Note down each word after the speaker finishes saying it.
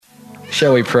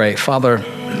Shall we pray? Father,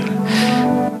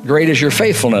 great is your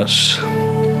faithfulness.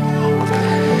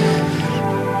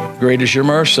 Great is your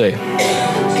mercy.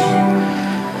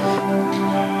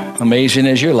 Amazing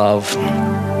is your love.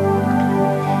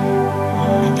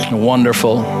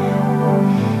 Wonderful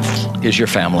is your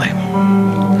family.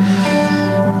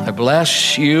 I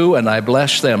bless you and I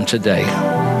bless them today.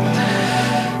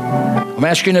 I'm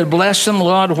asking you to bless them,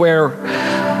 Lord, where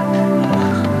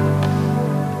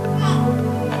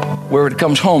it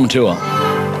comes home to them.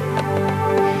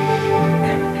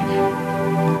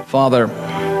 Father,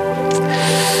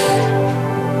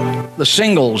 the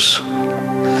singles,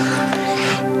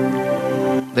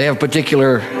 they have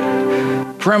particular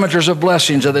perimeters of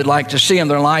blessings that they'd like to see in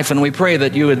their life, and we pray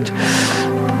that you would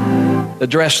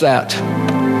address that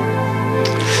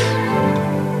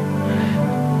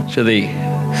to the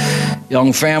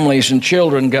young families and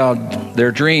children, God,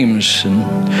 their dreams and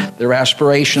their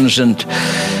aspirations, and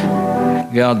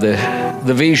God,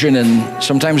 the vision and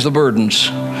sometimes the burdens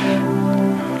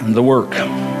and the work.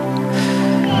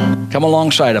 Come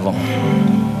alongside of them.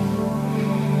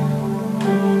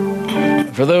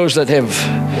 For those that have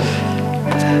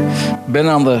been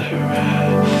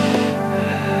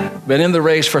in the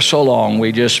race for so long,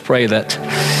 we just pray that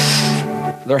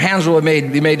their hands will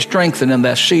be made strengthened in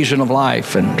that season of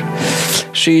life, and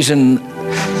season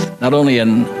not only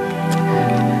in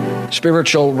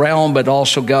spiritual realm, but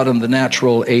also, God, in the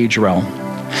natural age realm.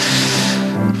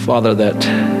 Father, that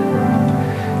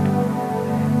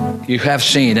you have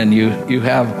seen and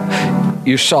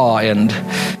you saw and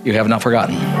you have not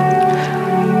forgotten.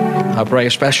 I pray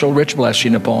a special rich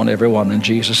blessing upon everyone in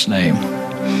Jesus' name.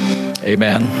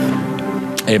 Amen.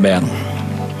 Amen.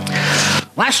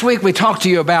 Last week we talked to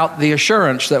you about the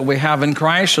assurance that we have in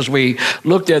Christ as we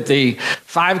looked at the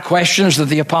 5 questions that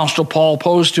the Apostle Paul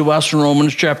posed to us in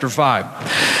Romans chapter 5.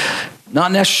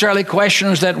 Not necessarily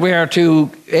questions that we are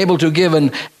able to give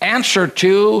an answer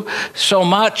to so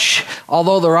much,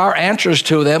 although there are answers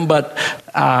to them, but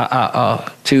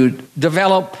to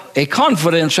develop a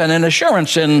confidence and an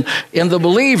assurance in the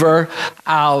believer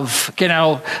of,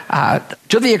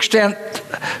 to the extent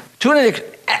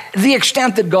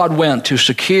that God went to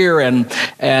secure and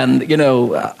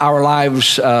our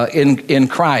lives in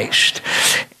Christ.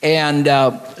 And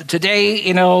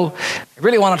today, I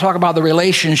really want to talk about the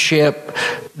relationship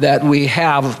that we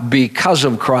have because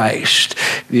of Christ,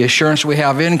 the assurance we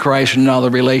have in Christ, and now the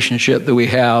relationship that we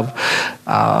have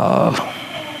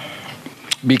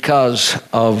because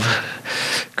of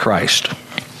Christ.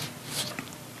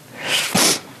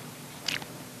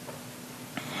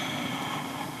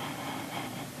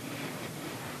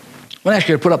 I'm going to ask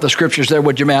you to put up the scriptures there,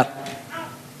 would you, Matt?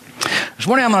 This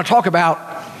morning I'm going to talk about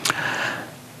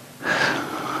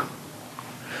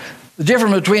the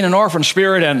difference between an orphan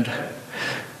spirit and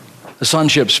a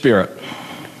sonship spirit.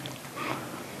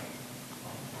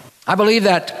 I believe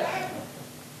that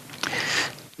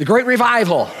the great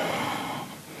revival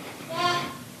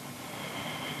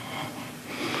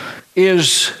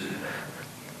is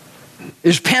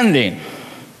pending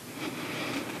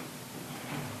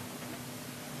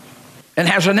and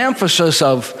has an emphasis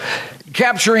of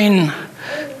capturing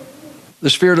the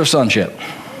spirit of sonship.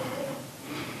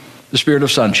 The spirit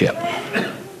of sonship.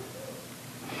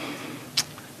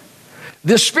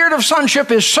 This spirit of sonship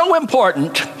is so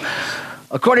important,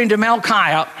 according to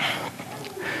Malachi,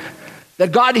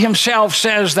 that God himself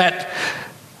says that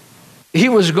he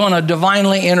was going to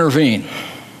divinely intervene.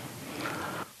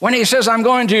 When he says, I'm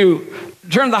going to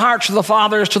turn the hearts of the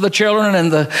fathers to the children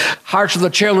and the hearts of the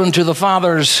children to the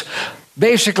fathers,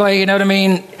 basically,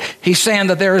 he's saying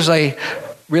that there is a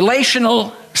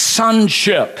relational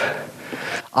sonship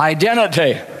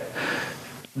identity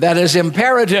that is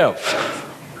imperative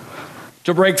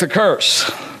to break the curse.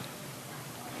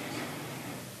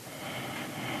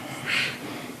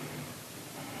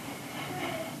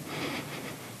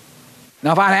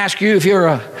 Now, if I'd ask you if you're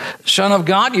a son of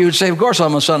God, you'd say, of course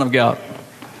I'm a son of God.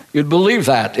 You'd believe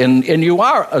that, and you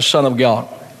are a son of God.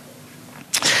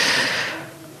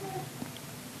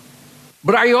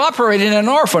 But are you operating in an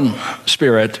orphan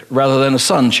spirit rather than a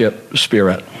sonship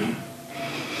spirit?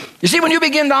 You see, when you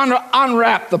begin to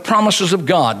unwrap the promises of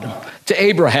God to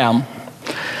Abraham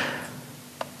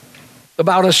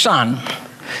about a son,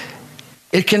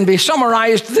 it can be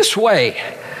summarized this way: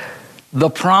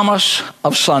 the promise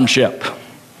of sonship.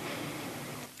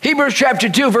 Hebrews chapter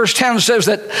 2, verse 10 says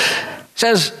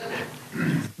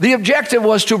the objective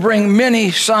was to bring many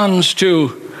sons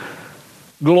to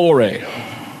glory.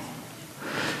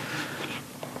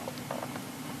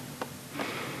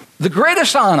 The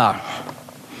greatest honor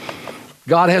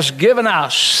God has given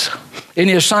us in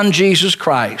his Son Jesus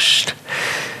Christ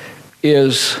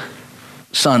is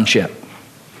sonship.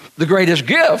 The greatest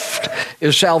gift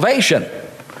is salvation,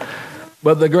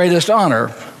 but the greatest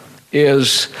honor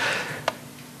is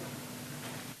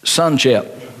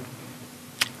sonship.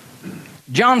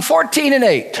 John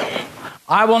 14:8,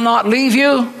 I will not leave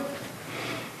you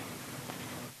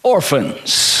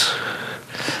orphans.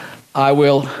 I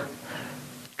will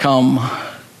come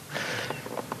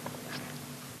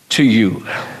to you.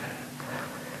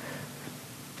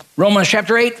 Romans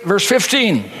chapter 8, verse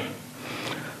 15.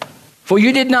 For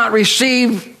you did not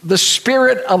receive the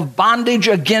spirit of bondage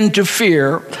again to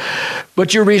fear,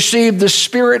 but you received the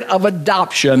spirit of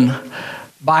adoption,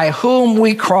 by whom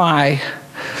we cry,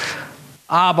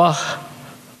 Abba,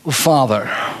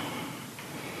 Father.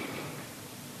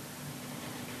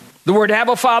 The word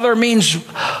Abba, Father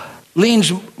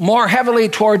leans more heavily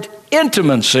toward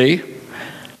intimacy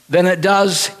than it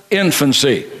does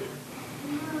infancy.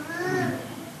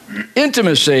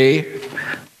 Intimacy,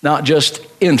 not just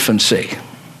infancy.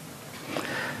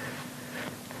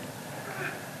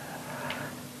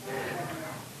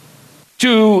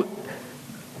 To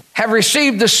have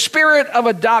received the spirit of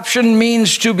adoption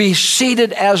means to be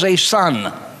seated as a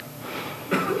son,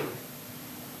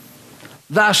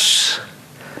 thus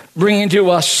bringing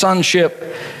to us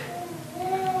sonship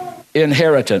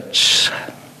inheritance.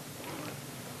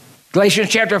 Galatians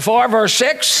chapter 4, verse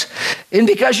 6, and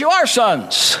because you are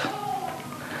sons,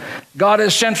 God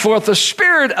has sent forth the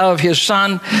Spirit of His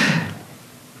Son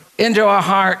into our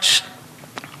hearts,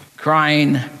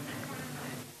 crying,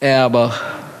 Abba,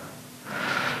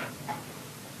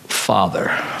 Father.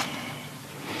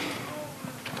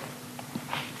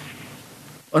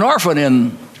 An orphan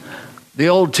in the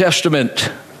Old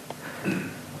Testament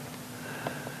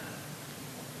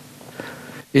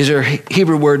is a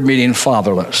Hebrew word meaning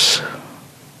fatherless.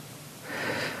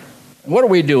 What are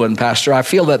we doing, Pastor? I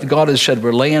feel that God has said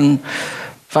we're laying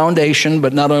foundation,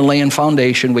 but not only laying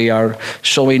foundation, we are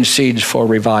sowing seeds for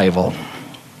revival.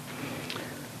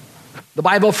 The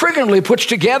Bible frequently puts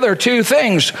together two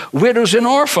things, widows and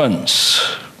orphans.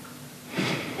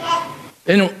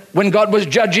 And when God was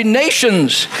judging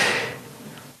nations,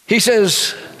 He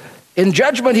says, in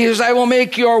judgment, He says, I will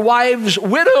make your wives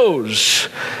widows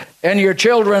and your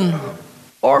children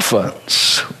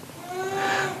orphans.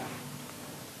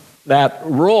 That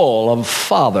role of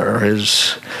father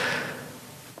is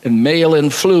in male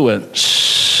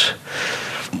influence.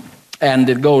 And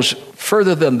it goes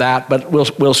further than that, but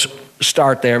we'll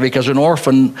start there, because an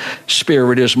orphan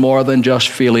spirit is more than just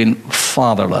feeling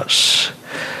fatherless.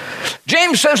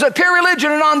 James says that pure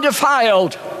religion and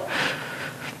undefiled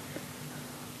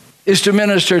is to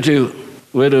minister to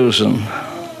widows and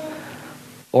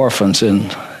orphans in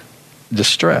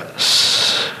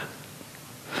distress.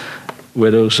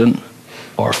 Widows and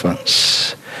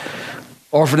orphans.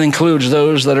 Orphan includes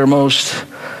those that are most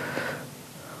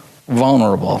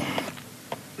vulnerable.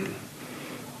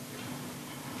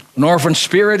 An orphan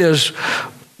spirit is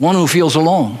one who feels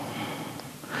alone,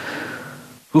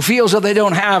 who feels that they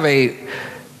don't have a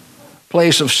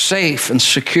place of safe and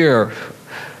secure,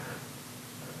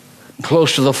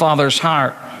 close to the Father's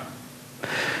heart.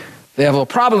 They have a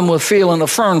problem with feeling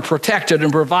affirmed, protected,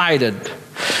 and provided,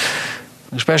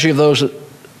 especially those that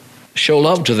show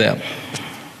love to them.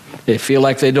 They feel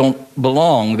like they don't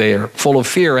belong. They are full of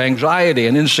fear, anxiety,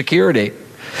 and insecurity.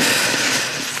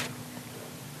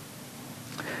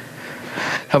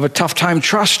 Have a tough time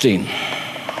trusting.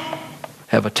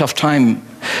 Have a tough time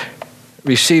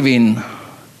receiving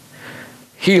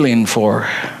healing for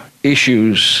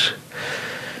issues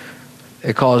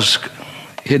that cause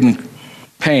hidden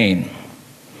pain.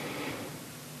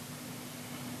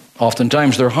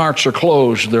 Oftentimes their hearts are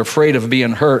closed. They're afraid of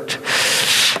being hurt.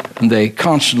 And they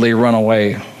constantly run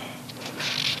away,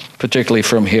 particularly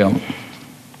from Him.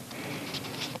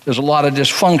 There's a lot of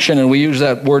dysfunction, and we use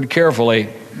that word carefully,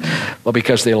 but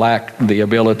because they lack the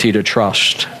ability to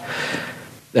trust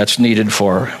that's needed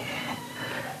for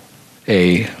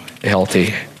a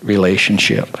healthy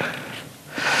relationship.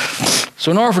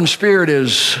 So an orphan spirit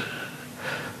is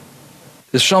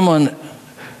someone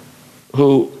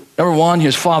who, number one,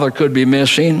 his father could be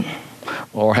missing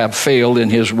or have failed in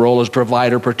his role as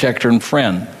provider, protector, and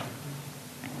friend.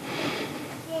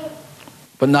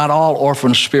 But not all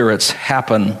orphan spirits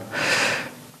happen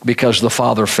because the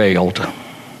father failed.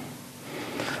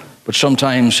 But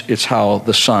sometimes it's how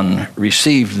the son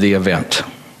received the event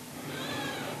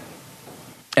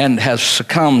and has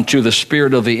succumbed to the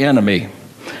spirit of the enemy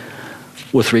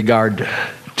with regard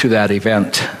to that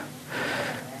event.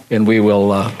 And we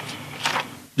will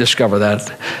discover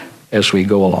that as we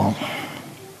go along.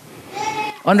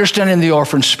 Understanding the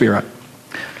orphan spirit.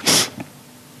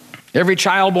 Every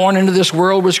child born into this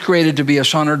world was created to be a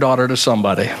son or daughter to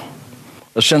somebody,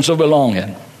 a sense of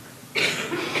belonging.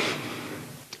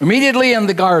 Immediately in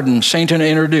the garden, Satan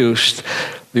introduced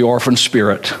the orphan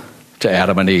spirit to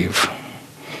Adam and Eve.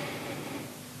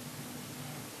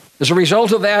 As a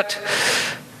result of that,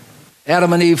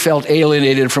 Adam and Eve felt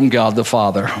alienated from God the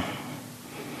Father,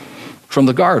 from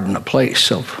the garden, a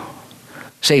place of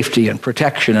safety and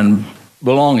protection and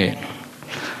belonging.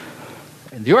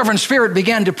 And the orphan spirit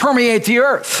began to permeate the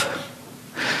earth,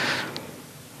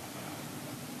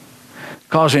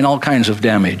 causing all kinds of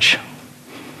damage.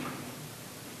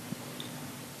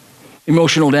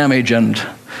 Emotional damage and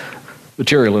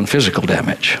material and physical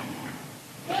damage.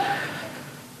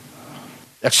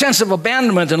 That sense of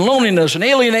abandonment and loneliness and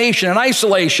alienation and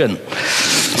isolation.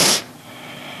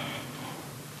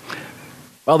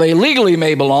 While they legally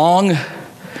may belong,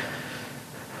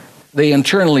 they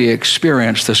internally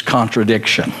experience this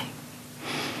contradiction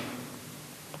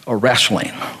or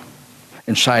wrestling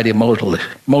inside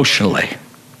emotionally.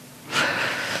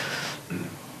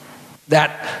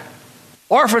 That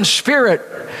orphan spirit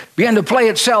began to play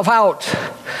itself out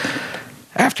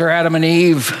after Adam and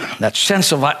Eve, that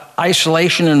sense of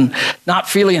isolation and not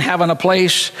having a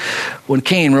place, when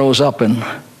Cain rose up and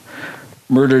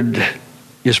murdered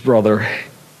his brother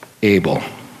Abel.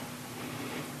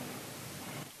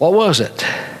 What was it?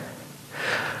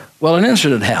 Well, an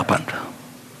incident happened.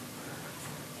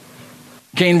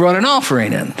 Cain brought an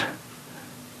offering in.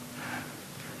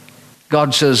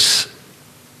 God says,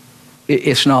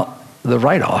 it's not the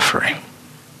right offering.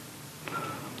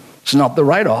 It's not the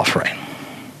right offering.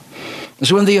 And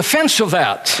so in the offense of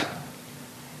that,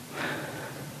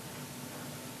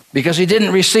 because he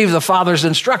didn't receive the Father's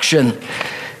instruction,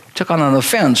 he took on an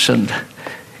offense, and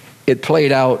it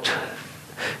played out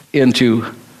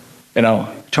into,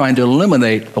 trying to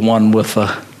eliminate the one with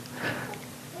the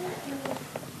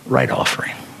right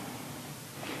offering.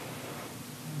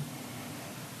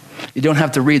 You don't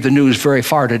have to read the news very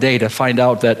far today to find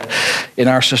out that in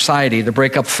our society, the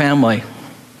breakup family,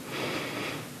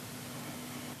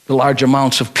 the large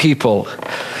amounts of people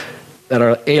that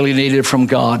are alienated from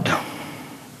God,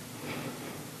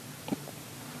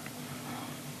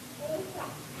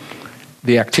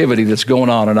 the activity that's going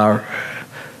on in our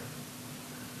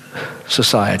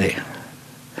society.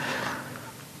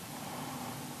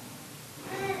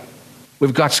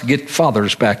 We've got to get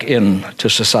fathers back into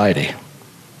society.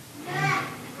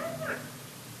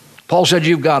 Paul said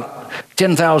you've got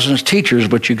 10,000 teachers,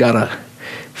 but you got a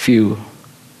few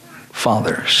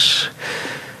fathers.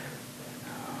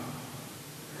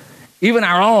 Even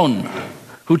our own,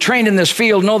 who trained in this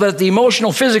field, know that the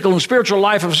emotional, physical, and spiritual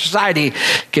life of society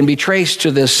can be traced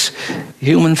to this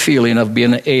human feeling of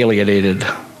being alienated.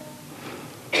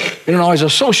 They don't always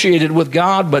associate it with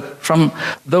God, but from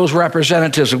those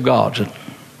representatives of God.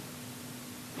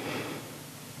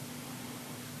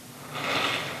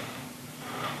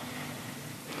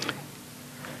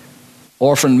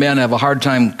 Orphaned men have a hard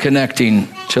time connecting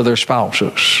to their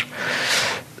spouses,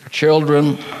 their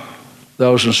children,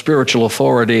 those in spiritual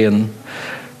authority, and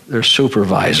their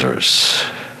supervisors.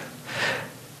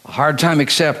 A hard time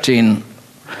accepting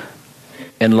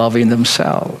and loving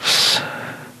themselves.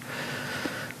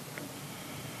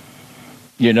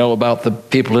 You know about the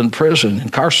people in prison,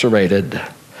 incarcerated.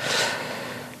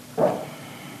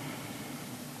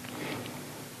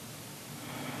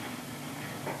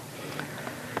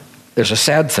 There's a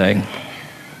sad thing.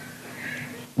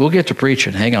 We'll get to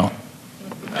preaching, hang on.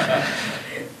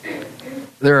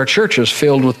 There are churches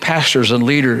filled with pastors and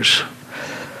leaders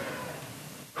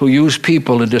who use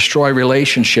people and destroy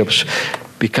relationships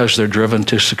because they're driven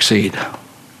to succeed.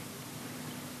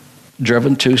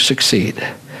 Driven to succeed.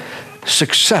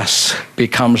 Success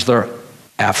becomes their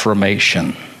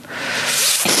affirmation.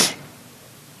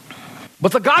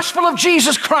 But the gospel of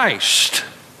Jesus Christ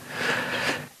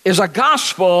is a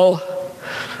gospel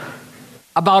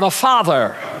about a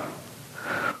father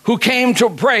who came to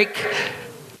break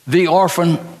the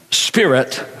orphan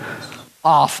spirit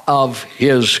off of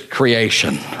his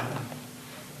creation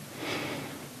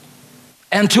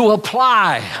and to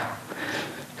apply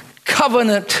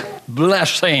covenant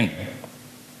blessing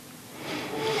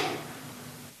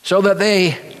so that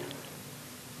they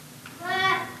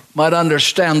might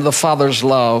understand the Father's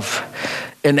love,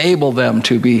 enable them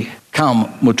to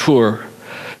become mature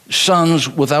sons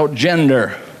without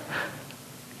gender.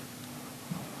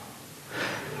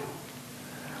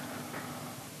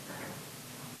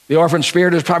 The orphan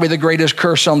spirit is probably the greatest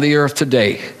curse on the earth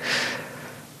today.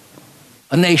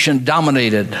 A nation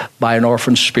dominated by an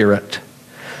orphan spirit.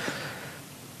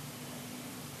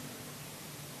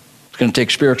 It's going to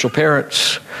take spiritual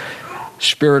parents.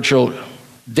 spiritual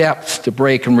depth to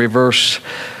break and reverse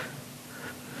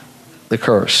the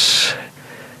curse,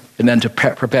 and then to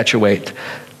perpetuate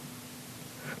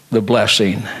the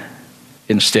blessing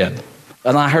instead.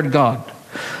 And I heard God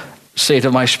say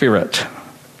to my spirit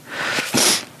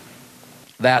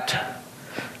that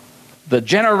the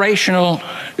generational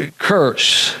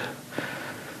curse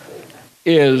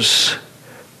is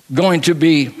going to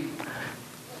be,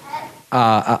 if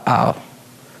I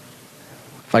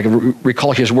can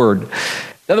recall his word.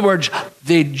 In other words,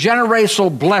 the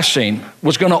generational blessing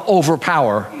was going to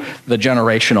overpower the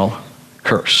generational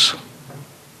curse.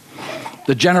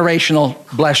 The generational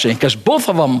blessing, because both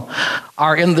of them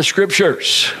are in the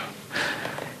scriptures.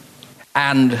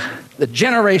 And the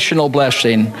generational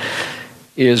blessing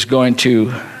is going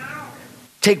to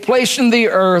take place in the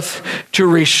earth to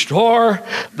restore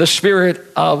the spirit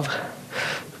of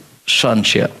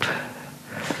sonship.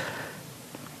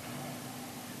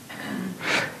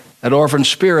 That orphan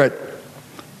spirit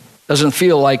doesn't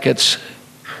feel like it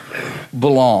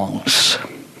belongs.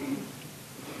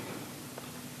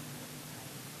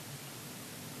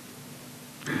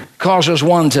 Causes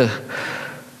one to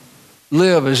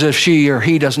live as if she or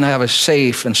he doesn't have a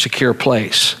safe and secure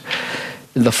place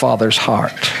in the Father's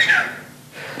heart.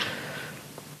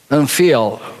 Doesn't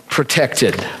feel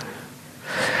protected.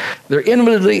 They're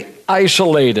inwardly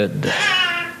isolated.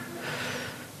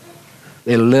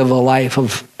 They live a life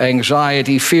of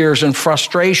anxiety, fears, and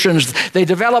frustrations. They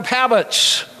develop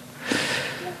habits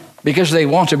because they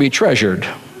want to be treasured.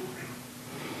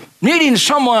 Needing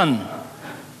someone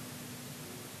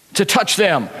to touch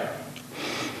them.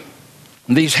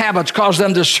 And these habits cause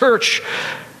them to search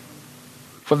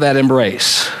for that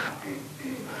embrace,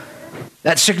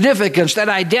 that significance, that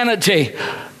identity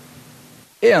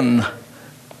in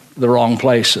the wrong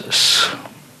places.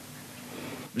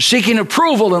 Seeking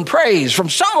approval and praise from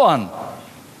someone.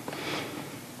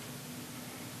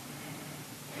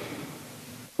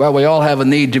 Well, we all have a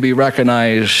need to be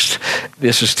recognized.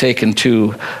 This is taken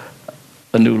to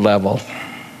a new level.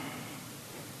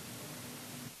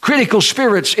 Critical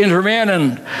spirits intervene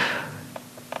and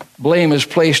blame is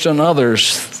placed on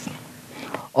others,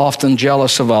 often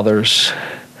jealous of others.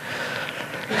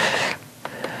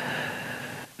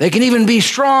 They can even be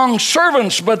strong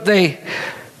servants, but they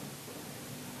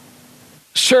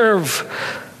serve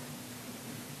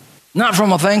not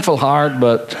from a thankful heart,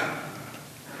 but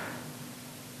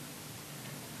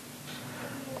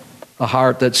a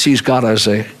heart that sees God as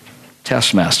a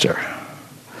taskmaster.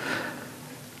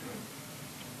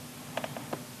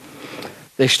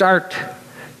 They start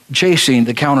chasing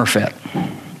the counterfeit.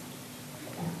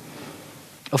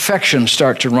 Affections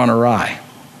start to run awry.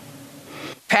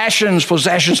 Passions,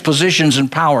 possessions, positions,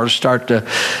 and powers start to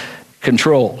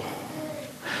control.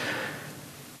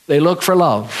 They look for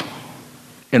love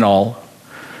in all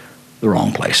the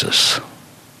wrong places.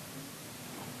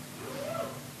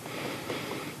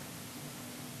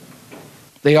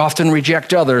 They often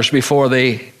reject others before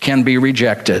they can be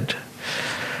rejected.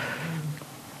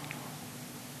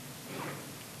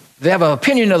 They have an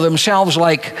opinion of themselves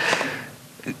like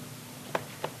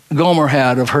Gomer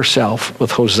had of herself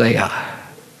with Hosea.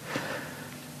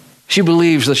 She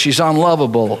believes that she's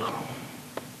unlovable.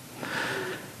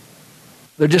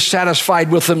 They're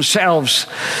dissatisfied with themselves.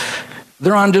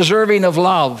 They're undeserving of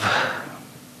love.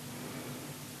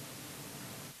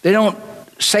 They don't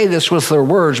say this with their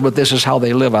words, but this is how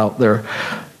they live out their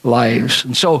lives.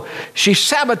 And so she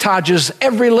sabotages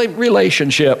every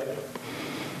relationship.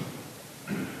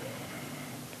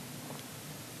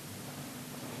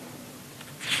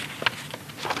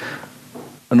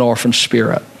 An orphan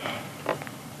spirit.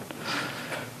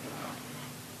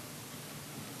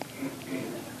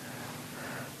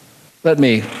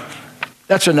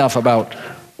 That's enough about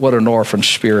what an orphan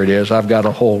spirit is. I've got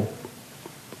a whole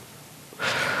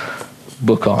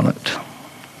book on it.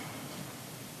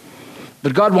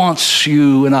 But God wants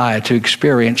you and I to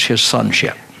experience his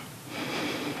sonship.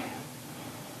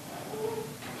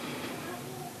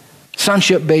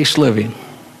 Sonship-based living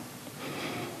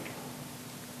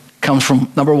comes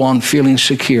from, number one, feeling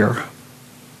secure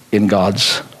in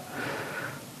God's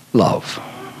love.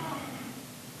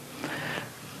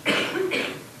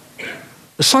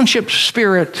 The sonship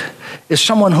spirit is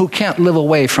someone who can't live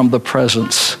away from the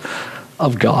presence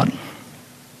of God.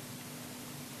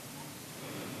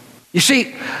 You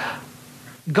see,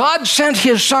 God sent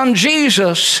his son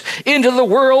Jesus into the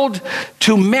world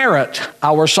to merit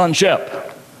our sonship.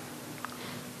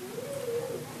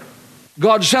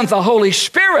 God sent the Holy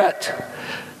Spirit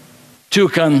to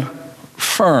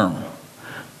confirm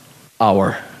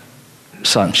our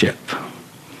sonship.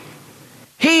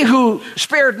 He who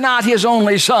spared not his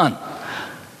only Son,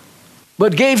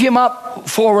 but gave him up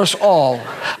for us all,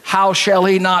 how shall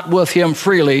he not with him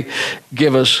freely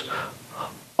give us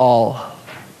all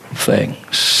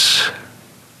things?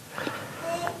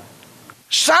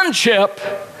 Sonship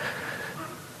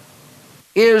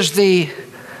is the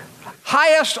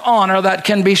highest honor that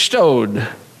can be bestowed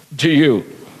to you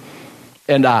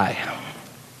and I.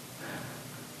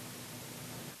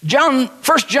 1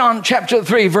 John chapter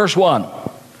 3, verse 1.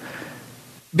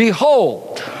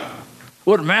 Behold,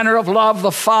 what manner of love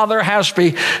the Father has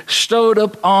bestowed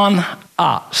upon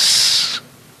us.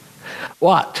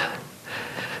 What?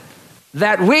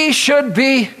 That we should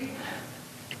be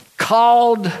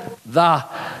called the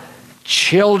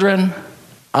children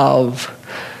of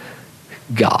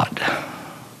God.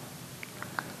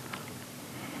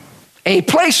 A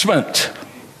placement.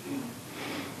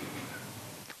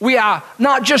 We are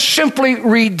not just simply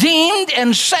redeemed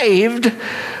and saved,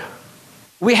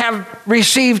 we have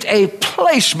received a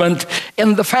placement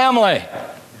in the family.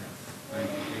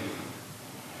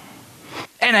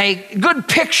 And a good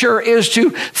picture is to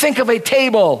think of a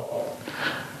table,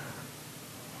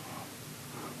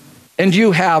 and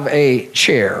you have a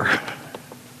chair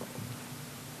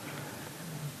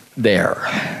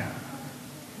there.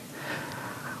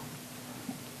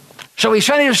 So he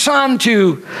sent his Son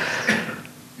to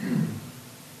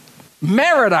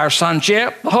merit our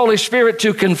sonship, the Holy Spirit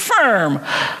to confirm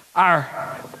our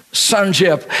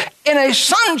sonship. In a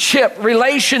sonship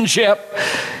relationship,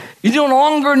 you no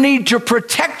longer need to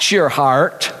protect your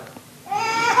heart,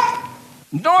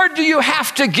 nor do you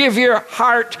have to give your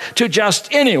heart to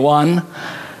just anyone,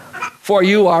 for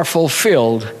you are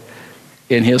fulfilled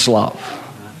in his love.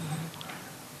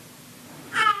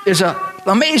 There's an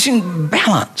amazing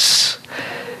balance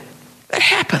that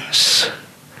happens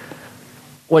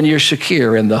when you're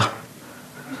secure in the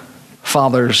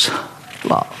Father's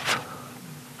love.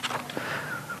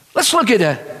 Let's look at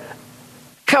a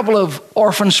couple of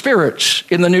orphan spirits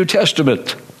in the New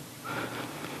Testament.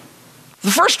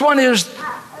 The first one is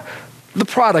the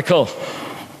prodigal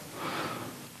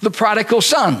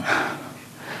son.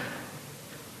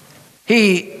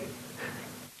 He,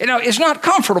 is not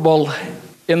comfortable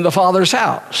in the Father's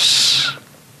house.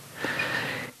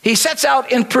 He sets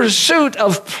out in pursuit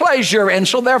of pleasure, and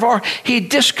so therefore he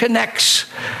disconnects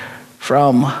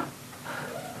from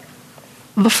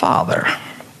the Father.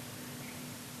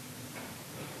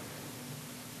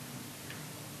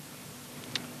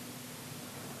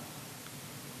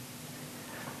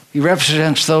 He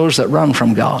represents those that run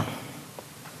from God.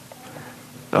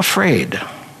 They're afraid.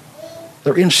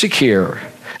 They're insecure.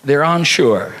 They're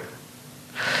unsure.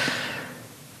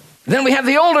 Then we have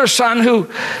the older son who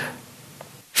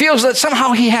feels that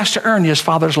somehow he has to earn his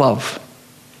father's love.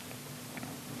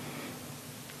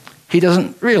 He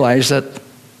doesn't realize that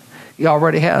he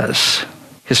already has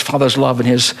his father's love and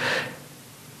his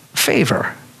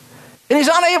favor. And he's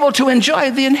unable to enjoy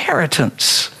the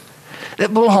inheritance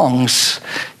that belongs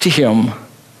to him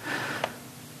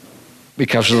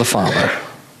because of the Father.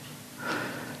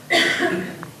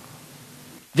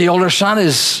 The older son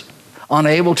is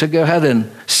unable to go ahead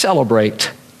and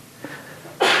celebrate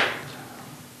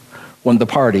when the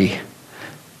party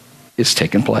is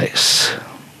taking place.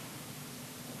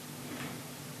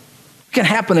 It can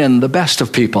happen in the best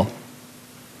of people.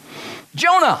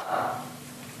 Jonah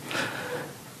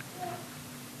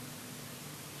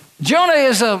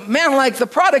is a man like the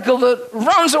prodigal that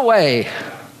runs away.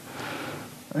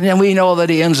 And then we know that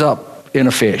he ends up in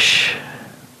a fish.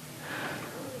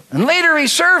 And later he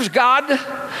serves God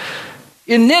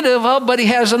in Nineveh, but he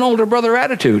has an older brother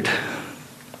attitude.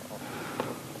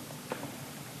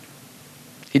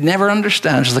 He never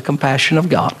understands the compassion of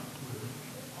God.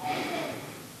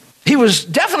 He was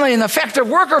definitely an effective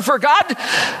worker for God,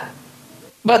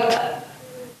 but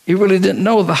he really didn't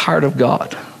know the heart of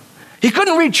God. He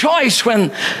couldn't rejoice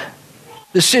when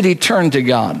the city turned to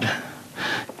God.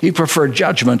 He preferred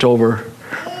judgment over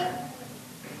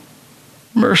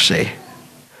mercy.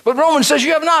 But Romans says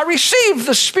you have not received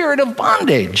the spirit of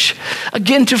bondage,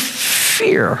 again to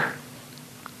fear.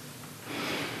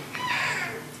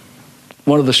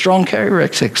 One of the strong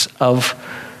characteristics of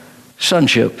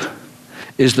sonship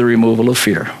is the removal of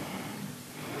fear.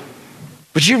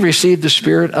 But you've received the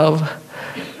spirit of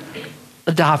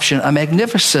adoption, a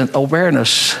magnificent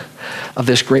awareness of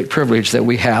this great privilege that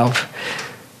we have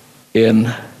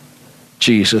in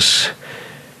Jesus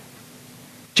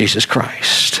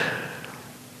Christ.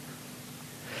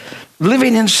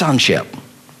 Living in sonship,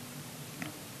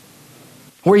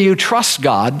 where you trust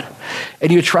God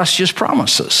and you trust his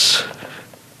promises.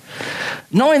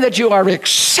 Knowing that you are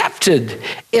accepted adopted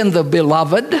in the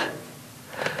beloved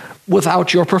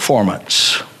without your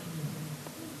performance.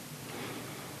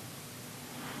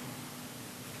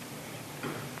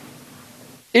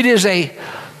 It is a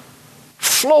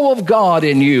flow of God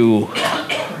in you.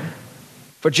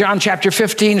 For John chapter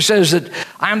 15 says that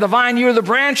I am the vine, you are the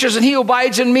branches, and he who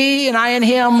abides in me and I in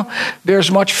him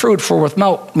bears much fruit, for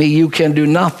without me you can do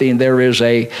nothing. There is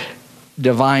a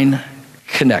divine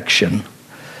connection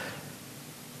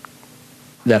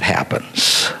that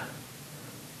happens.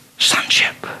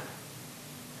 Sonship.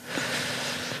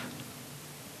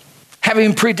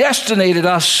 Having predestinated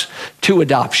us to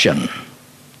adoption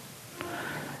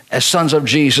as sons of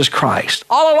Jesus Christ.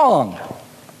 All along,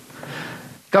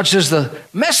 God says the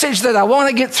message that I want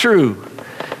to get through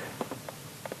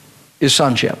is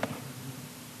sonship.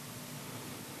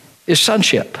 Is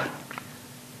sonship.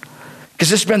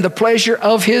 Because it's been the pleasure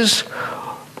of his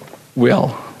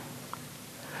will.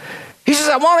 He says,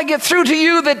 I want to get through to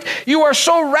you that you are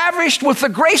so ravished with the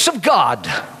grace of God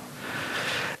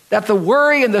that the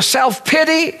worry and the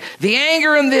self-pity, the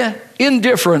anger and the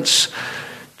indifference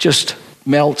just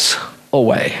melts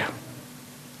away.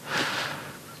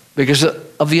 Because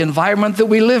of the environment that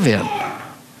we live in.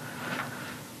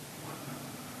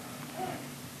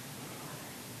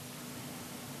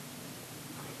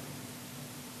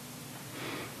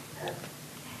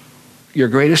 Your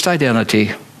greatest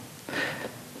identity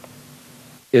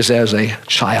is as a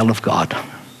child of God.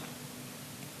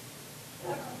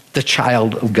 The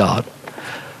child of God.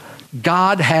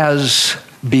 God has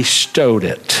bestowed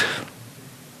it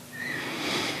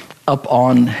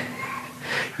upon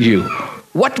you.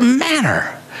 What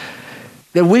manner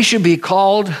that we should be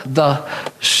called the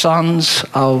sons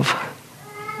of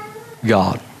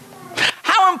God.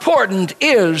 How important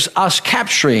is us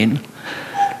capturing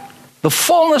the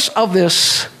fullness of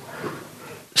this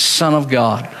Son of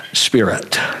God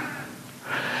Spirit?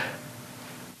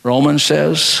 Romans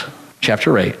says,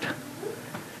 chapter 8,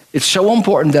 it's so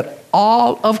important that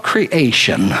all of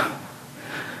creation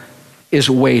is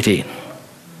waiting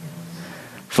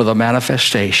for the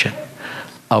manifestation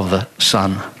of the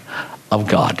Son of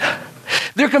God.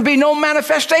 There can be no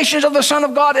manifestations of the Son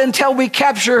of God until we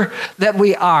capture that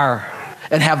we are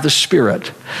and have the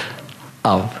Spirit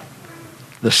of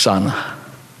the Son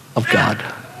of God.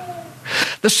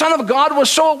 The Son of God was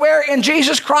so aware in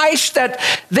Jesus Christ that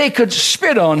they could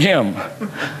spit on him.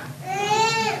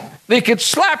 They could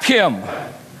slap him.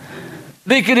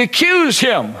 They could accuse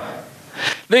him.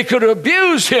 They could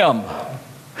abuse him.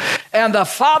 And the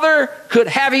Father could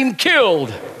have him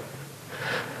killed.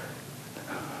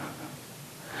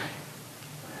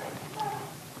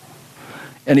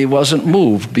 And he wasn't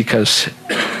moved because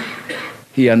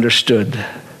he understood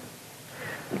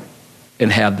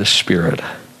and had the spirit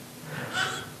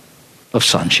of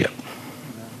sonship.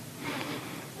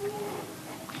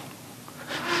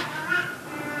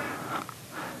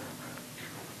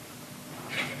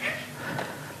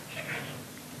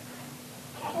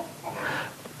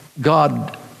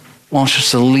 God wants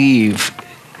us to leave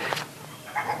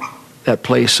that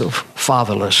place of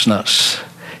fatherlessness,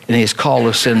 and he's called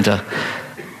us into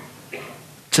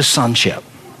sonship.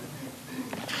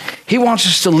 He wants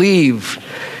us to leave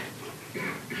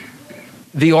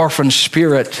the orphan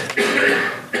spirit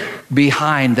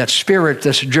behind, that spirit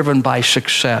that's driven by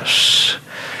success,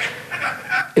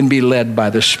 and be led by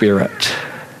the Spirit.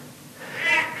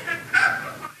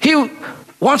 He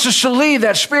wants us to leave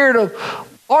that spirit of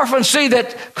orphancy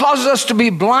that causes us to be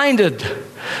blinded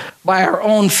by our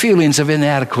own feelings of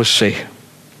inadequacy.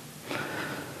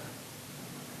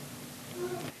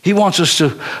 He wants us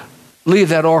to leave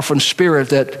that orphan spirit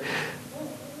that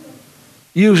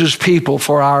uses people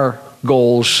for our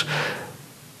goals,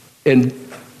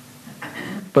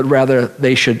 but rather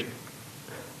they should,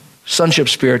 sonship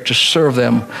spirit, to serve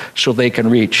them so they can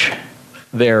reach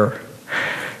their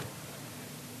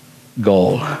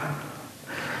goal.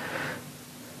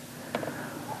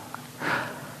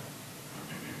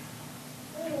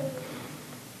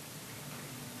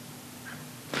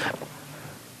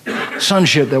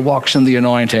 Sonship that walks in the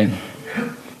anointing,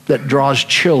 that draws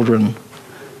children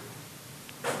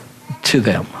to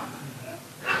them.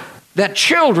 That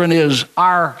children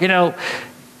are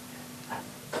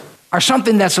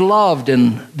something that's loved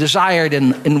and desired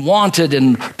and wanted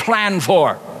and planned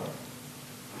for.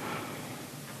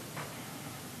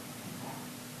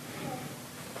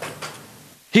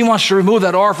 He wants to remove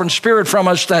that orphan spirit from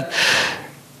us that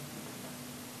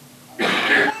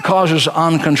causes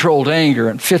uncontrolled anger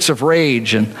and fits of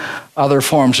rage and other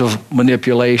forms of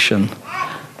manipulation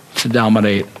to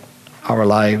dominate our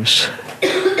lives.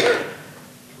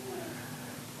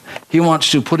 He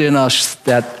wants to put in us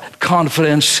that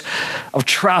confidence, of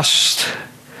trust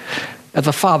that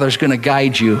the Father's going to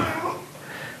guide you.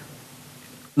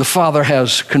 The Father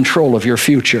has control of your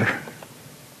future.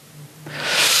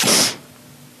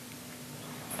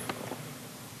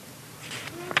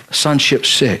 Sonship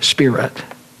spirit.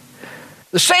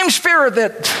 The same spirit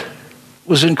that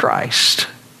was in Christ.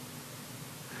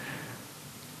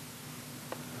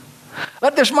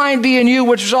 Let this mind be in you,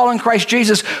 which was all in Christ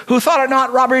Jesus, who thought it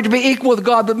not robbery to be equal with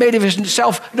God, but made of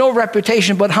himself no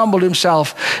reputation, but humbled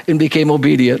himself and became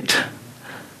obedient.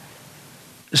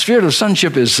 The spirit of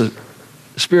sonship is the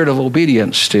spirit of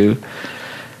obedience to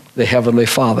the Heavenly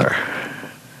Father.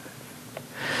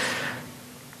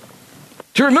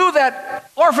 To remove that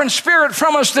orphan spirit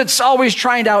from us that's always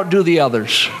trying to outdo the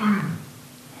others.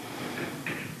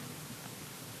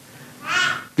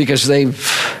 Because they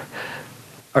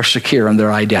are secure in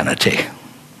their identity.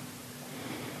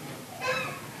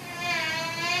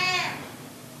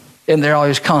 And they're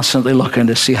always constantly looking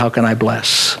to see, how can I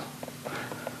bless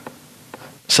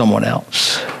someone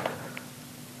else?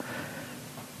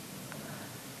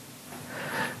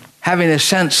 Having a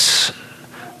sense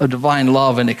of divine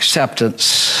love and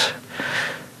acceptance,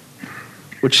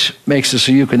 which makes it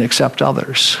so you can accept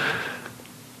others.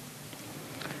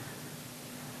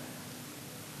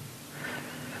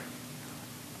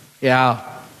 Yeah.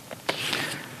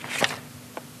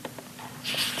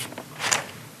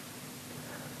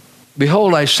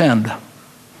 Behold, I send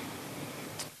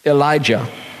Elijah,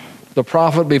 the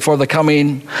prophet, before the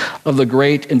coming of the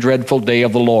great and dreadful day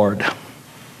of the Lord.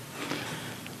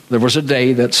 There was a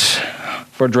day that's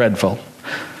for dreadful.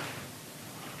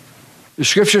 The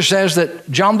scripture says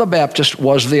that John the Baptist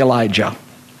was the Elijah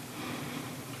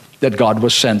that God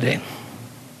was sending.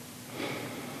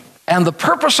 And the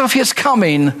purpose of his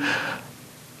coming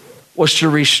was to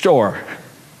restore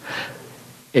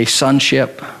a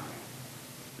sonship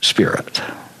spirit.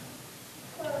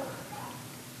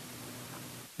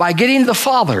 By getting the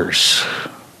fathers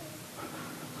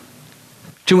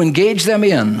to engage them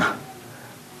in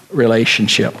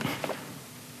relationship.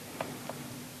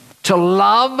 To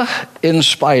love in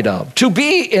spite of. To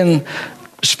be in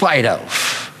spite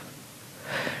of.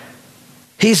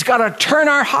 He's got to turn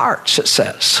our hearts, it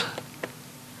says.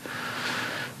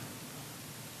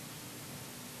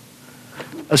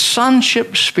 A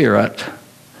sonship spirit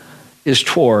is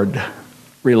toward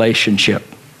relationship.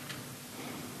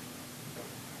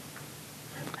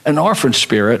 An orphan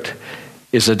spirit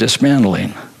is a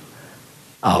dismantling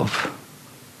of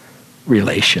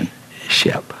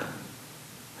relationship.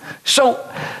 So,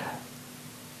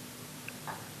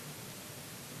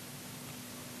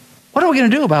 what are we going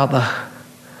to do about the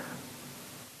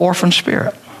orphan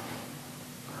spirit?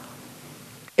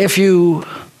 If you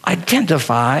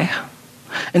identify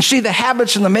and see the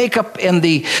habits and the makeup and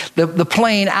the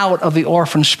playing out of the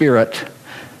orphan spirit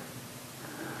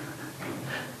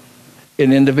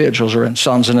in individuals or in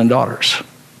sons and in daughters.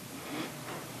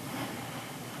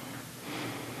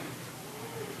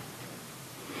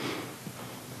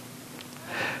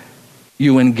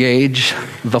 You engage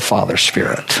the Father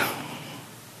Spirit.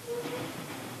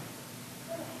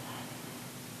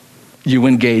 You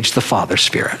engage the Father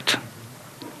Spirit.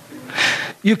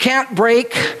 You can't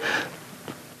break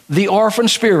the orphan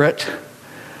spirit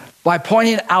by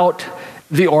pointing out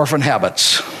the orphan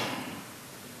habits.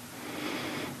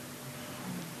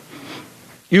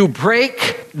 You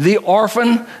break the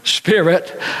orphan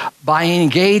spirit by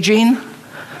engaging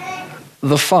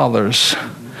the Father's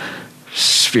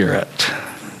Spirit.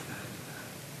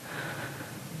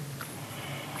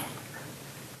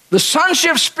 The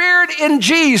sonship spirit in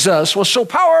Jesus was so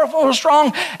powerful and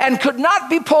strong and could not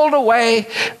be pulled away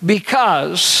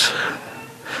because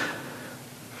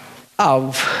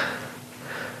of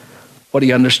what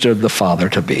he understood the Father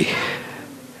to be.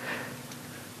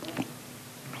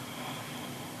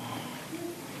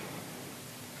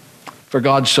 For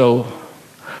God so,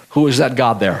 who is that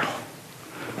God there?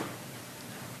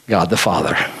 God the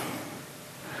Father.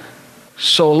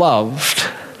 So loved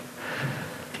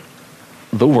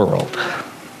the world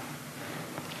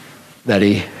that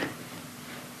he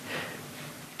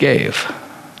gave.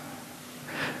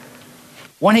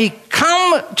 When he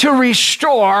come to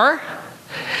restore,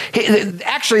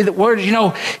 actually the word,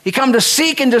 he come to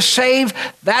seek and to save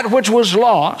that which was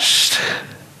lost.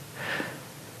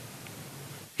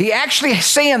 He actually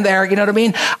saying there, you know what I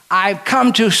mean? I've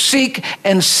come to seek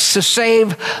and to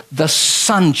save the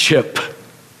sonship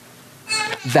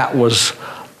that was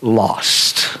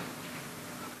lost.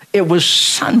 It was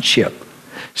sonship,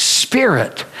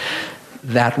 spirit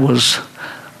that was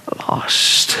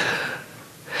lost.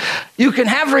 You can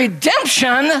have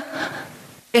redemption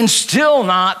and still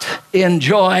not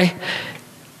enjoy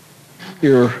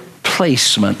your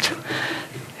placement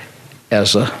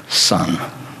as a son.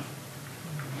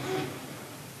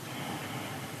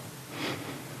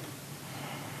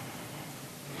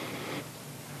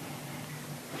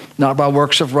 Not by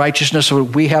works of righteousness that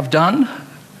we have done,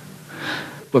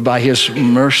 but by his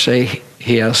mercy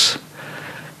he has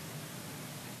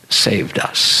saved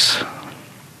us.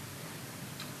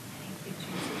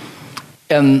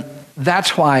 And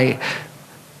that's why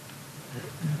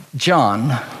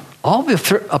John, all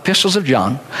the epistles of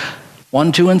John,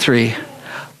 1, 2, and 3,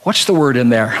 what's the word in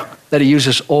there that he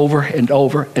uses over and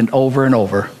over and over and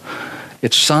over?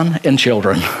 It's son and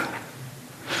children.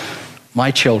 My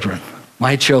children.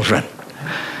 My children.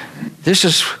 This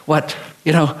is what,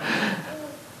 being a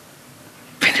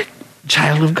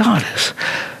child of God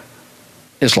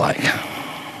is like.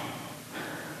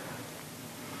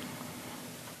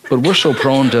 But we're so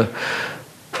prone to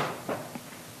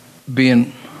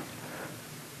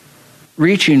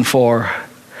reaching for,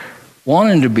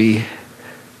 wanting to be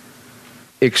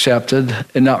accepted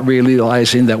and not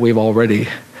realizing that we've already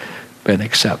been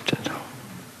accepted.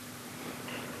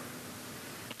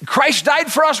 Christ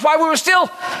died for us while we were still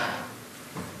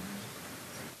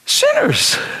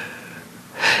sinners.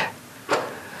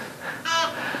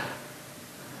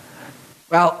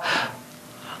 Well,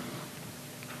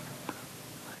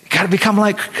 you got to become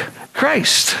like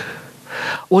Christ.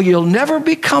 Well, you'll never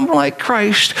become like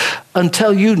Christ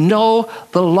until you know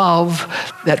the love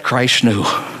that Christ knew.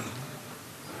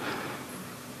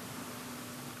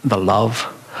 The love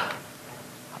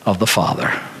of the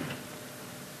Father.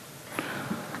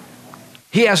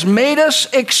 He has made us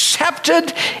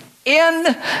accepted in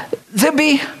the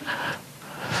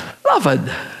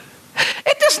beloved.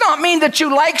 It does not mean that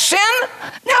you like sin.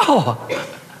 No.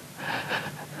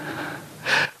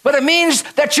 But it means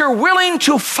that you're willing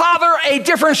to father a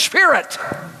different spirit.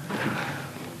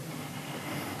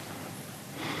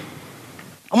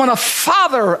 I'm going to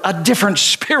father a different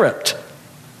spirit.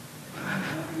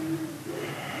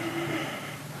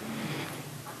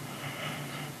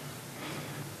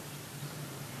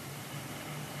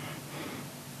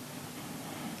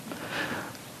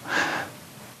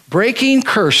 Breaking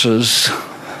curses.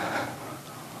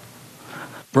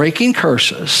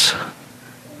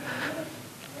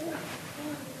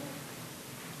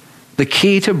 The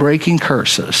key to breaking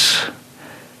curses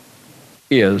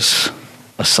is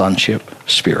a sonship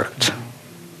spirit.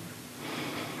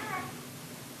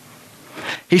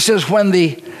 He says when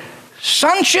the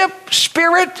sonship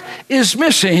spirit is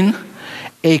missing,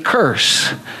 a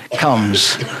curse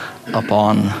comes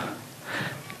upon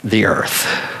the earth.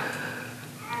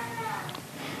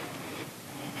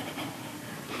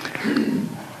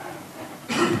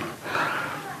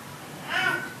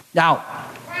 Now,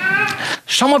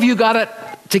 some of you got it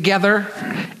together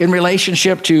in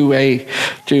relationship to a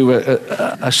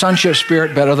sonship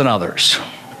spirit better than others.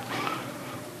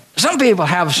 Some people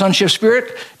have sonship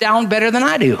spirit down better than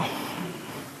I do.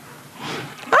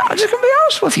 I'm just going to be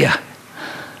honest with you.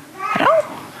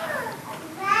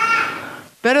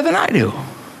 Better than I do.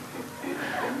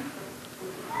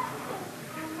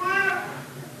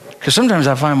 Because sometimes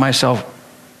I find myself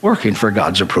working for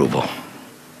God's approval.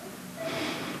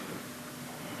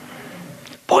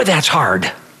 Boy, that's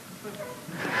hard.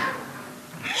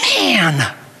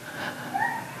 Man.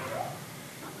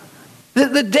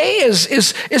 The day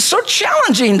is so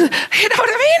challenging. You know what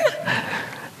I mean?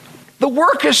 The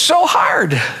work is so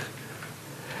hard.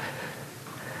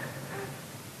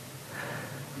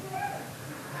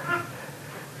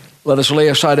 Let us lay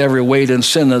aside every weight and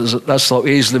sin that so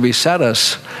easily beset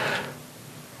us.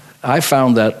 I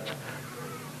found that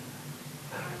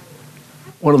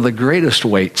one of the greatest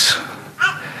weights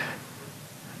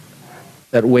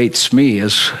that weights me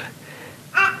is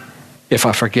if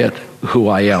I forget who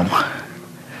I am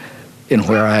and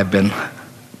where I have been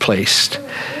placed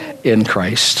in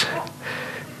Christ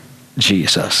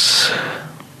Jesus.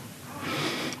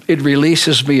 It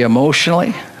releases me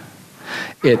emotionally.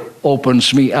 It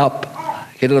opens me up.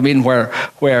 You know what I mean?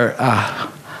 Where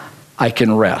I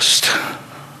can rest.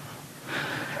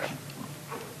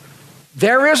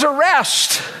 There is a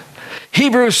rest,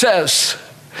 Hebrews says.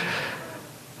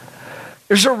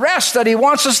 There's a rest that he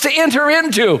wants us to enter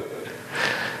into.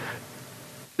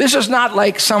 This is not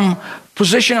like some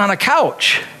position on a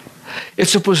couch.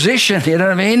 It's a position, you know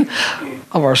what I mean,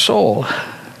 of our soul.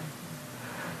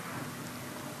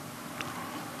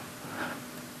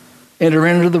 Enter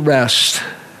into the rest.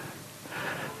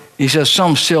 He says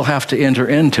some still have to enter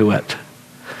into it.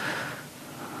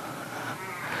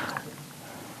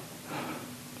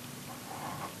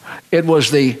 It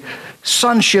was the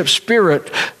sonship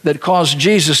spirit that caused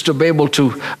Jesus to be able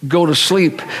to go to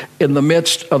sleep in the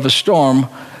midst of the storm,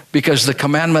 because the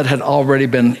commandment had already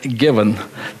been given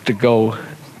to go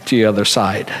to the other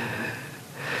side.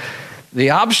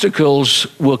 The obstacles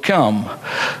will come,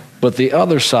 but the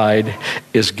other side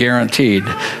is guaranteed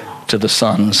to the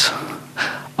sons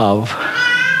of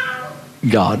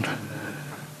God.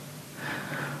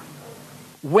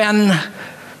 When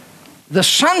the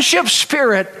sonship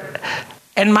spirit,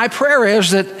 and my prayer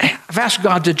is that I've asked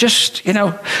God to just,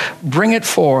 bring it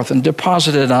forth and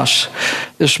deposit it in us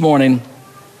this morning,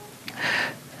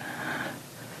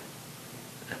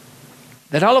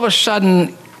 that all of a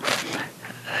sudden,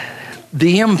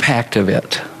 the impact of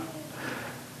it,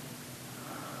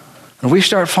 and we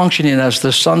start functioning as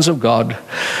the sons of God,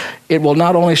 it will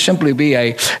not only simply be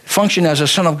a function as a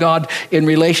son of God in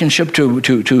relationship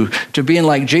to being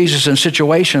like Jesus in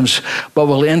situations, but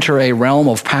will enter a realm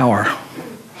of power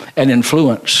and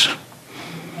influence.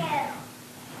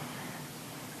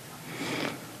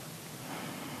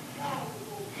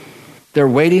 They're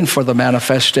waiting for the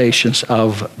manifestations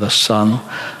of the Son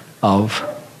of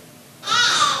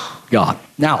God.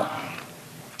 Now,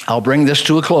 I'll bring this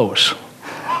to a close,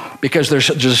 because there's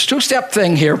a two-step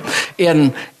thing here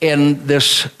in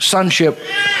this sonship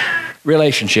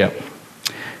relationship.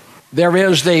 There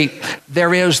is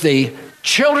the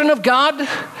children of God,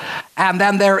 and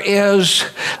then there is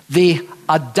the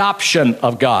adoption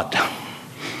of God.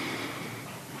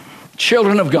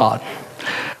 Children of God.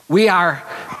 We are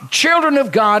children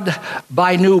of God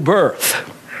by new birth.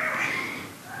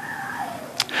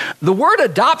 The word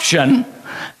adoption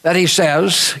that he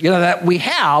says, that we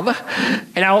have,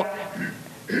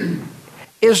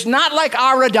 is not like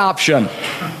our adoption.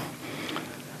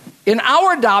 In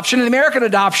our adoption, in American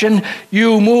adoption,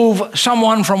 you move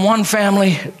someone from one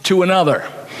family to another.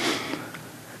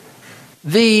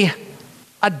 The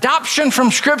adoption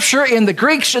from Scripture in the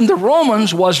Greeks and the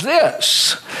Romans was that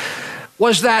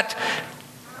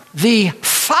the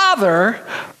father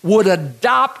would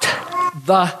adopt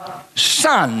the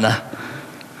son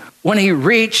when he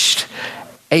reached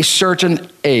a certain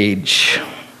age.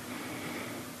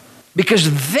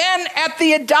 Because then at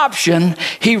the adoption,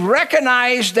 he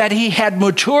recognized that he had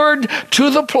matured to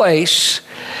the place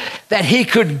that he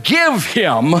could give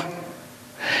him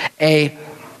a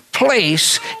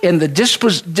place in the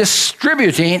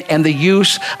distributing and the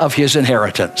use of his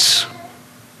inheritance.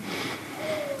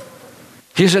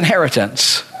 His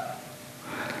inheritance.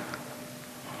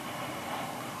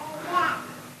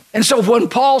 And so when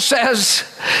Paul says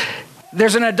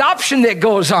there's an adoption that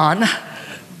goes on,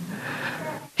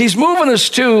 he's moving us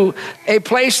to a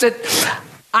place that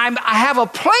I have a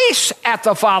place at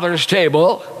the Father's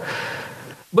table,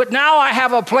 but now I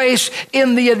have a place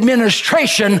in the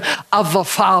administration of the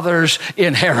Father's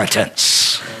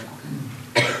inheritance.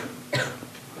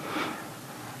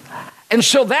 And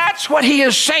so that's what he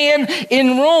is saying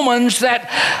in Romans,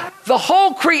 that the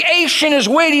whole creation is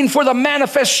waiting for the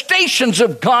manifestations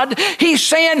of God. He's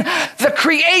saying the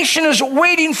creation is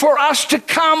waiting for us to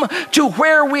come to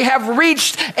where we have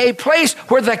reached a place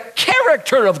where the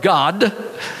character of God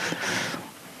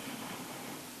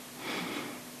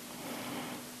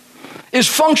is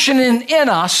functioning in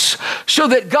us, so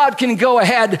that God can go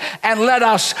ahead and let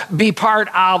us be part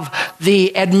of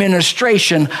the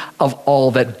administration of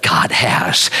all that God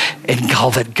has and all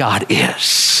that God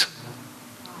is.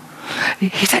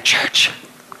 He's at church.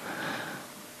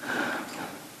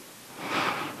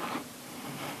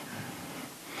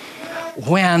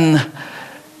 When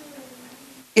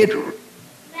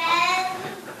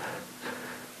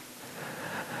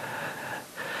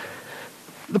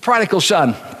the prodigal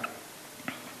son,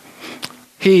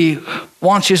 he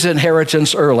wants his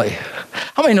inheritance early.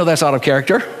 How many know that's out of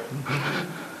character?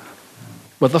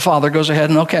 But the father goes ahead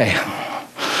and okay.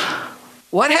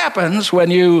 What happens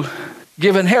when you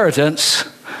give inheritance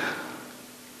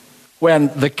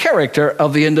when the character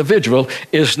of the individual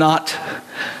has not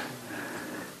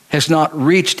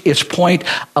reached its point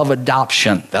of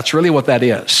adoption? That's really what that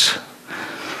is.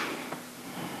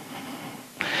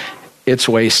 It's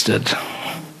wasted.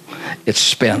 It's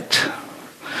spent.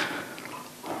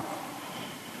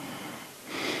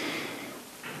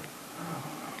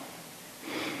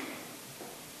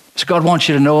 So God wants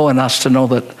you to know, and us to know,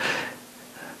 that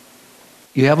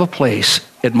you have a place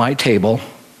at my table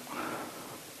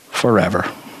forever.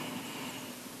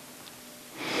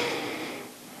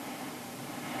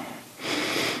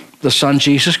 The Son,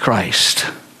 Jesus Christ,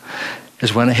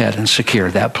 has went ahead and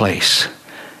secured that place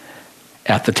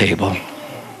at the table.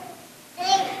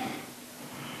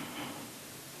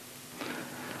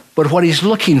 But what he's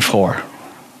looking for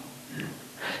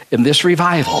in this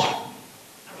revival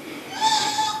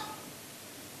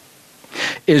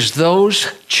is those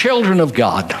children of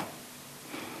God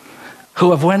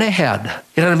who have went ahead,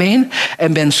 you know what I mean,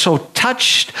 and been so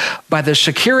touched by the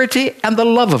security and the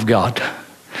love of God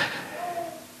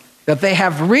that they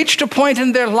have reached a point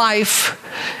in their life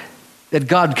that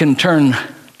God can turn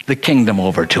the kingdom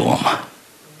over to them.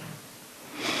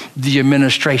 The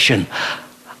administration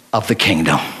of the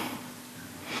kingdom.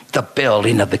 The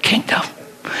building of the kingdom.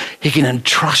 He can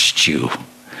entrust you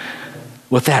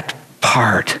with that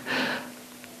part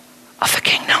of the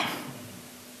kingdom.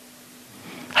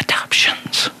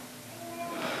 Adoptions.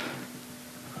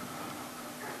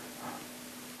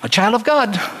 A child of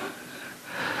God.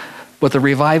 What the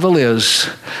revival is.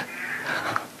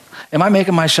 Am I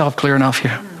making myself clear enough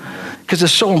here? Because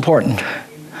it's so important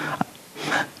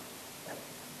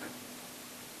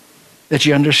that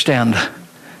you understand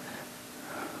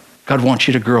God wants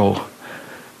you to grow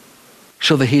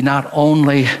so that He not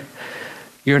only,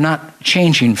 you're not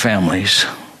changing families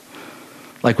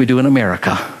like we do in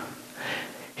America.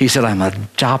 He said, I'm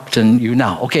adopting you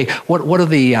now. Okay, what are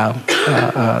the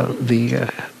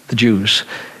Jews?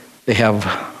 They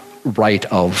have right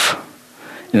of,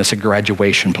 you know, it's a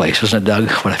graduation place, isn't it, Doug?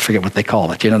 I forget what they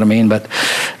call it. You know what I mean? But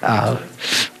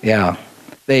yeah,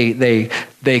 they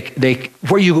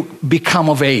where you become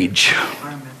of age.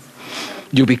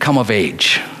 You become of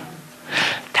age.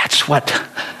 That's what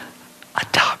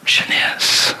adoption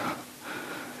is.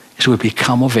 Is we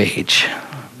become of age.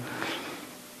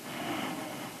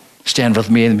 Stand with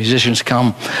me, and the musicians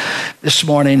come this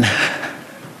morning.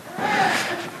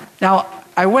 Now,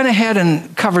 I went ahead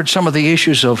and covered some of the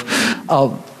issues of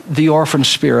the orphan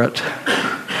spirit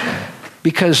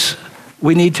because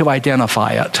we need to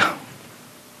identify it.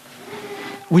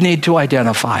 We need to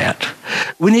identify it.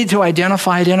 We need to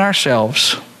identify it in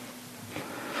ourselves.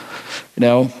 You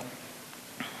know,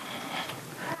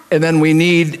 and then we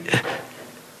need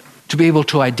to be able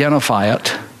to identify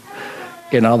it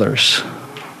in others.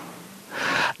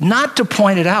 Not to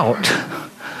point it out,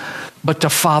 but to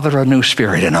father a new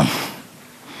spirit in them.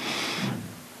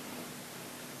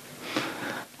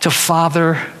 To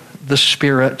father the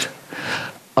spirit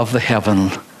of the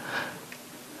Heavenly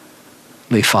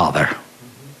Father.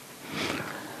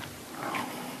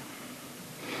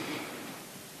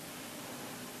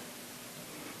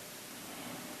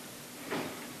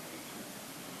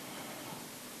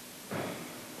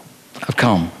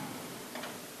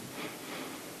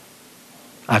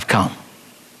 I've come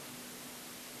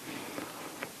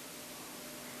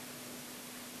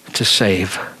to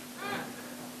save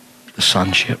the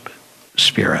sonship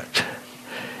spirit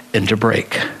and to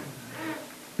break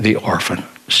the orphan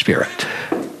spirit.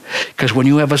 Because when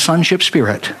you have a sonship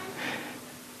spirit,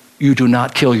 you do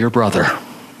not kill your brother.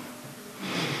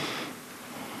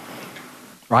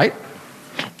 Right?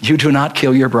 You do not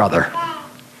kill your brother.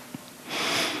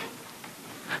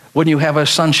 When you have a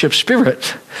sonship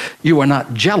spirit, you are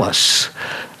not jealous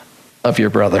of your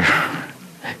brother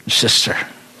and sister.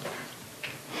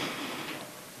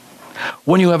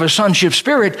 When you have a sonship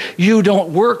spirit, you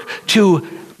don't work to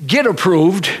get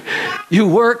approved. You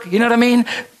work, you know what I mean?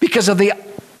 Because of the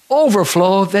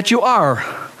overflow that you are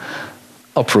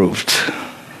approved.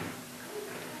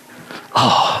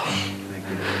 Oh,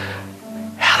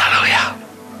 hallelujah.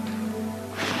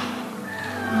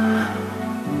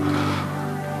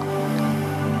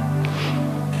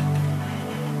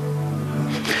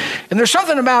 And there's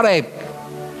something about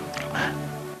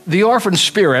the orphan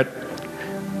spirit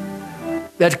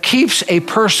that keeps a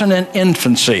person in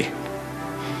infancy.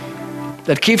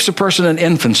 That keeps a person in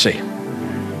infancy.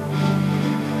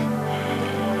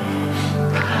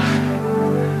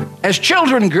 As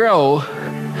children grow,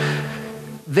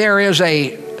 they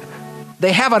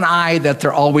have an eye that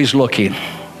they're always looking.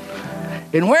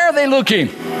 And where are they looking?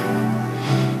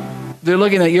 They're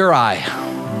looking at your eye.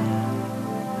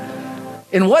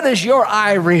 And what is your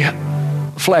eye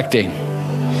reflecting?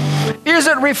 Is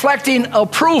it reflecting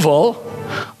approval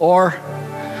or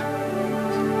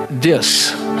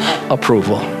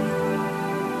disapproval?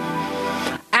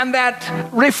 And that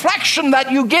reflection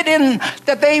that you get in,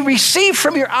 that they receive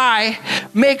from your eye,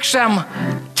 makes them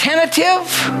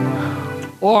tentative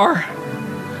or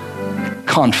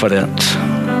confident.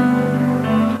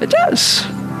 It does.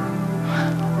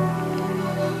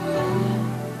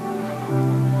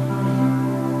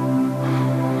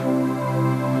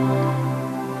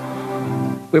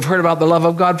 We've heard about the love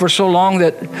of God for so long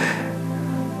that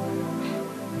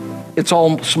it's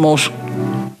almost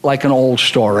like an old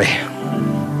story.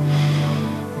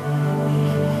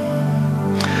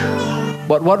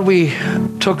 But what we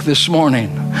took this morning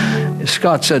is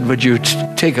Scott said, would you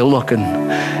take a look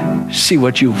and see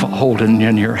what you're holding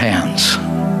in your hands?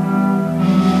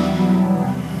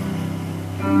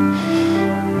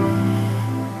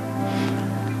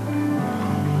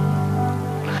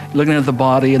 Looking at the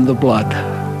body and the blood.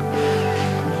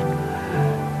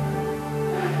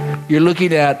 You're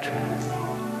looking at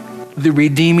the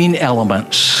redeeming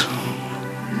elements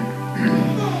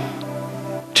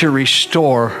to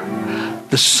restore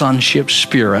the sonship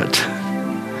spirit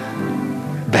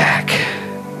back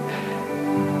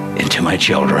into my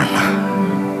children.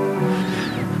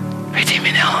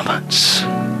 Redeeming elements.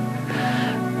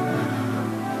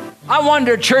 I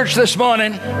wonder, church, this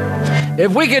morning,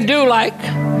 if we can do like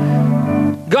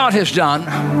God has done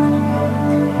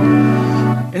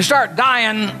and start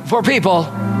dying for people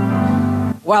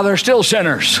while they're still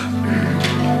sinners.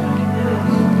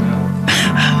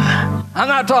 I'm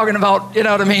not talking about, you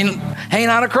know what I mean, hanging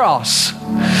on a cross.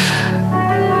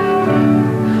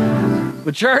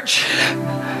 But church,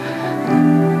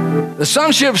 the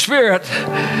sonship spirit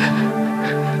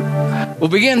will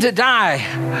begin to die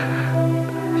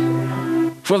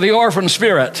for the orphan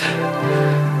spirit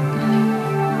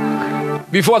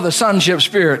before the sonship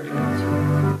spirit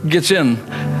gets in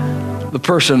the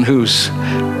person who's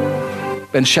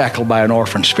been shackled by an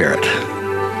orphan spirit.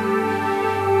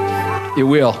 It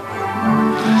will.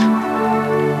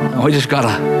 And we just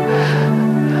gotta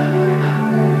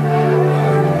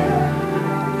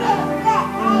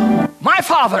my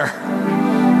Father,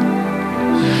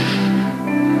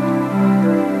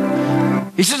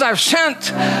 he says, I've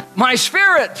sent my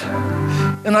spirit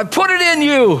and I put it in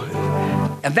you.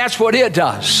 And that's what it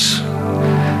does.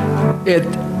 It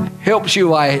helps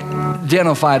you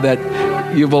identify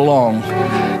that you belong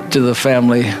to the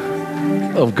family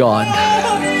of God.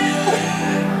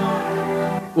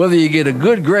 Whether you get a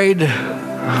good grade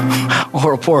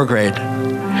or a poor grade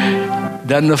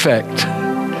doesn't affect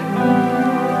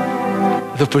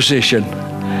the position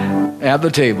at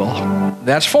the table.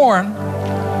 That's foreign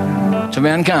to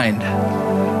mankind,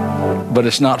 but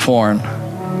it's not foreign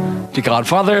to God.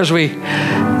 Father, as we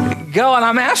go, and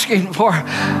I'm asking for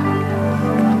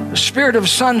the spirit of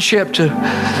sonship to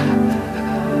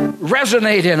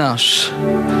resonate in us.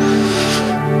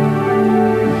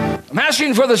 I'm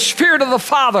asking for the spirit of the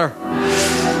Father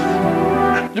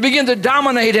to begin to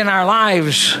dominate in our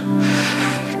lives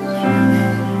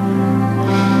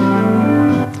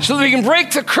so that we can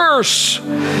break the curse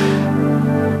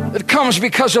that comes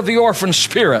because of the orphan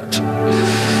spirit.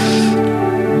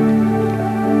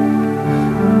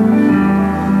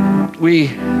 We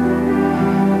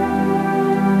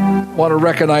want to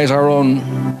recognize our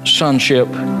own sonship.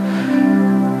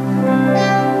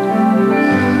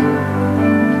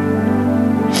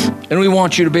 And we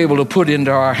want you to be able to put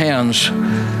into our hands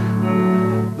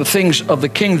the things of the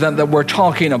kingdom that we're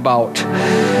talking about.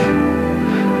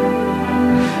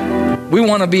 We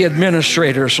want to be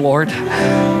administrators, Lord.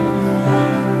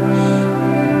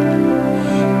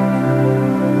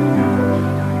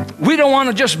 We don't want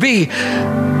to just be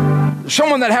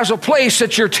someone that has a place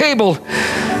at your table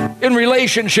in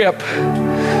relationship.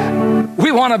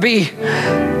 We want to be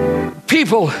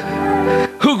people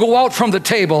who go out from the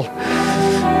table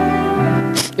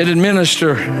and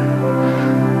administer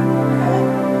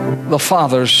the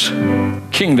Father's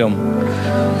kingdom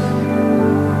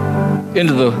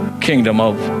into the kingdom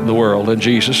of the world, in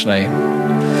Jesus' name.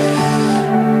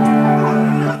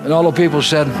 And all the people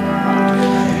said,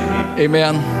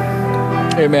 amen,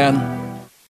 amen.